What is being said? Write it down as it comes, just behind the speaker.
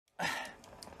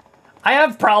I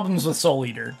have problems with Soul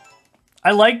Eater.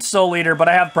 I liked Soul Eater, but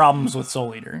I have problems with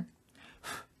Soul Eater.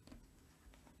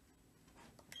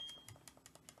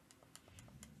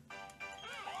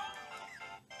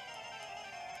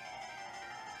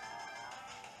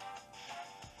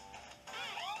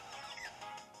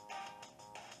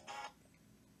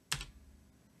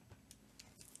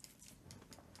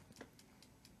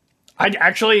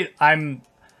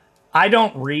 I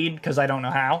don't read because I don't know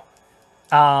how.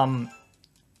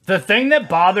 The thing that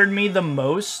bothered me the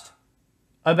most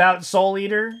about Soul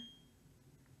Eater...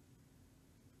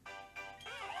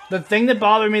 The thing that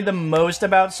bothered me the most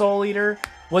about Soul Eater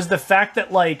was the fact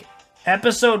that, like,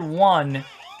 episode 1,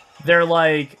 they're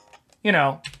like, you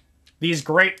know, these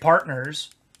great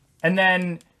partners, and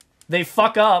then they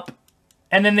fuck up,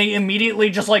 and then they immediately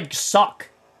just, like, suck.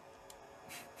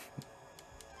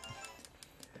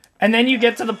 And then you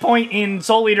get to the point in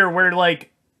Soul Eater where,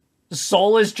 like,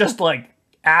 Soul is just, like,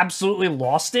 absolutely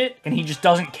lost it, and he just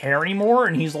doesn't care anymore,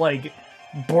 and he's, like,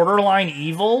 borderline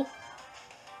evil.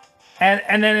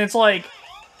 And then it's like,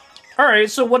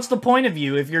 alright, so what's the point of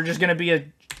you if you're just gonna be a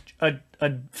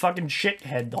fucking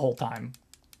shithead the whole time?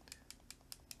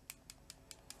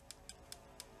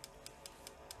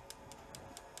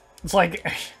 It's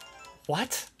like,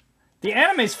 what? The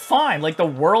anime's fine. Like, the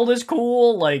world is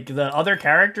cool. Like, the other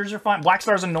characters are fine. Black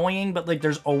Star's annoying, but, like,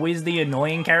 there's always the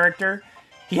annoying character.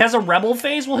 He has a rebel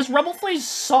phase? Well, his rebel phase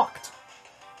sucked.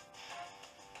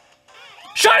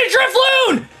 Shiny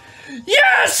Drifloon!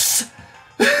 Yes!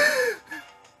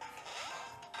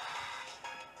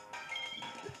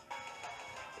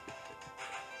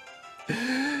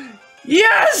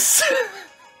 Yes!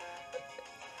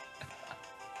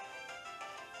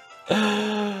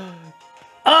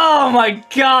 Oh my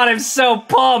god, I'm so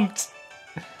pumped!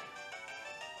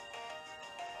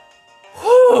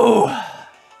 Whew!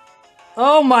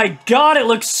 Oh my god, it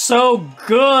looks so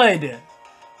good!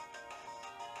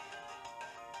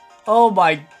 Oh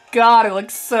my god, it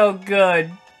looks so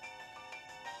good!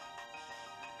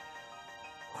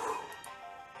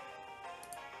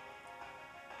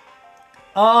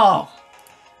 Oh!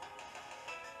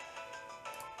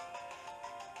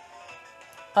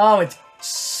 Oh, it's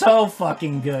so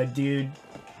fucking good, dude.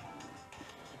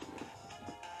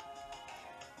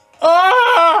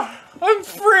 Ah! I'm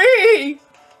free!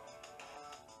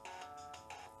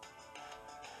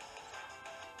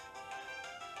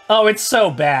 Oh, it's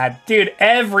so bad. Dude,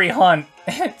 every hunt,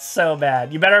 it's so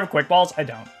bad. You better have quick balls? I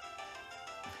don't.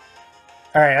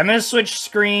 Alright, I'm gonna switch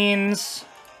screens.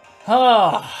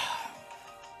 Oh.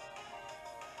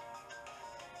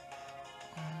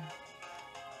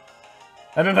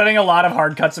 I've been putting a lot of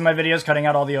hard cuts in my videos, cutting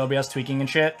out all the OBS tweaking and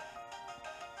shit.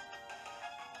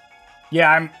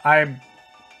 Yeah, I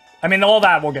mean, all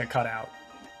that will get cut out.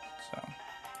 So.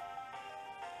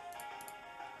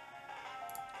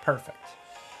 Perfect.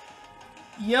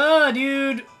 Yeah,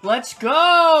 dude! Let's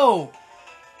go!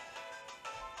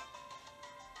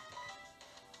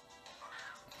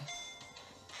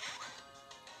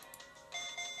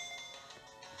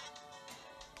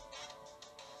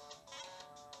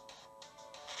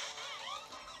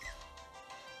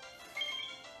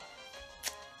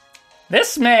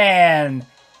 This man!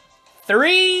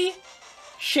 3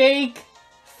 shake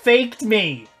faked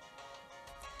me.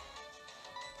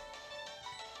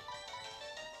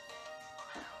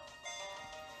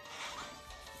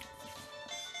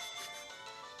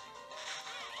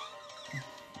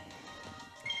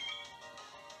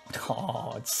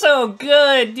 Oh, it's so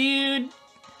good, dude.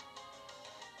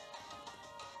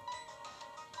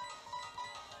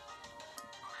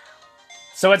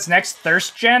 So what's next?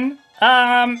 Thirst Gen?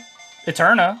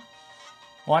 Eterna.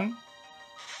 1.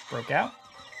 Broke out.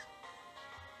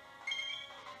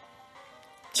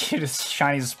 Dude, this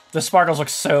shinies, the sparkles look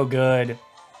so good.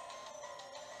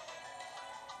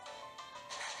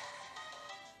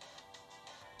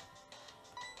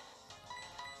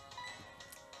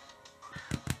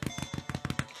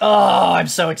 Oh, I'm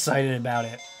so excited about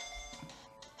it.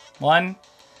 1,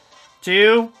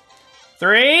 2,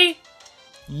 3.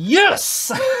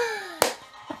 Yes!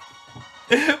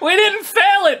 We didn't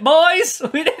fail it, boys!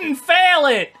 We didn't fail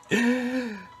it!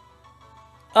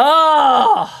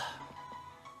 Oh!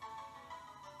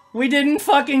 We didn't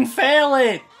fucking fail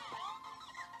it!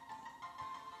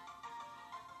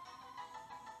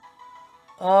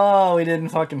 Oh, we didn't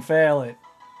fucking fail it.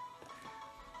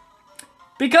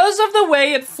 Because of the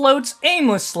way it floats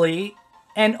aimlessly,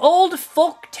 an old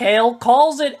folktale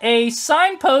calls it a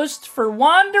signpost for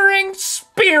wandering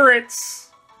spirits.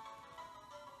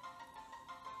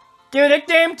 Give a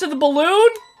nickname to the balloon?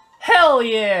 Hell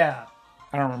yeah!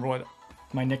 I don't remember what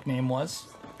my nickname was.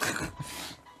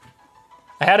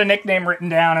 I had a nickname written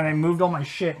down and I moved all my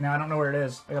shit. Now I don't know where it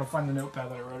is. I gotta find the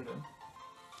notepad that I wrote it in.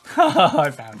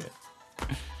 I found it.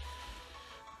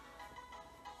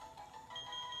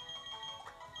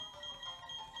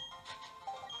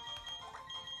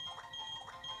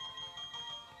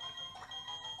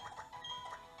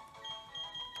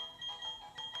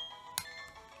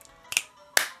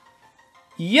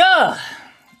 Yeah.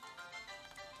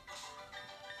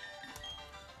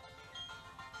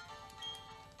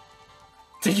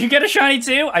 Did you get a shiny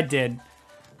too? I did.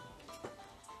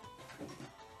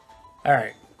 All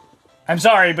right. I'm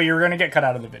sorry, but you're gonna get cut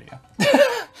out of the video.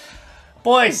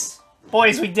 Boys,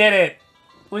 we did it.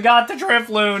 We got the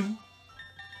Drifloon.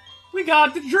 We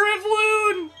got the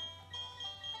Drifloon.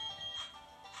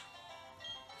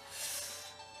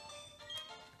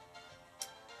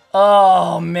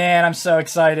 Oh man, I'm so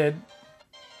excited.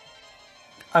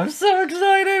 I'm so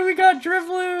excited. We got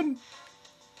Drifloon.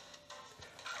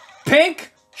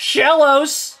 Pink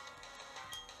Shellos.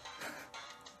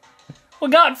 We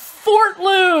got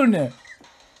Fortloon.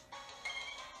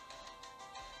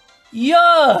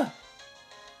 Yeah.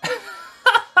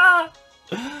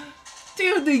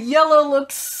 Dude, the yellow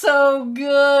looks so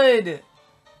good.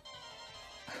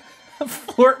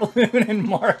 Fortloon and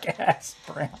Mark Ass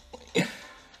Brownlee.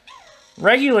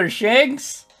 Regular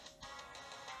Shanks.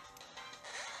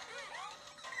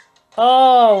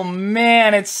 Oh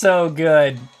man, it's so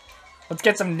good. Let's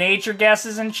get some nature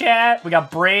guesses in chat. We got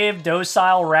Brave,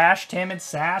 Docile, Rash, Timid,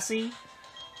 Sassy.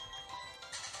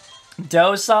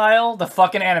 Docile, the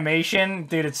fucking animation.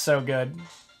 Dude, it's so good.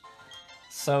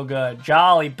 So good.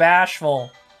 Jolly,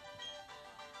 Bashful.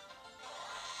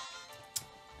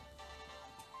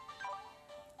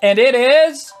 And it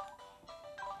is...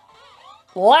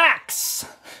 Lax.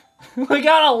 We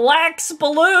got a Lax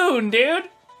balloon, dude.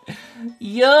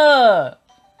 Yeah.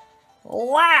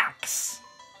 Lax.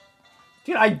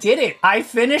 Dude, I did it. I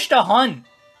finished a hunt.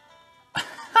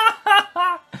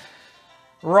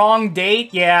 Wrong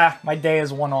date? Yeah, my day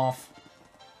is one off.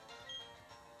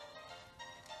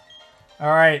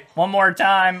 Alright, one more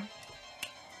time.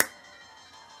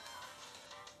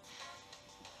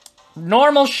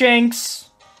 Normal Shanks.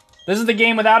 This is the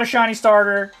game without a shiny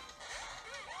starter.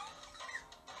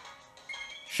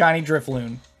 Shiny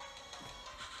Drifloon.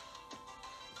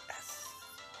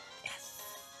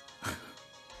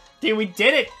 Dude, we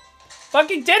did it!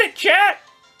 Fucking did it, chat!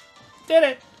 Did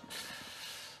it!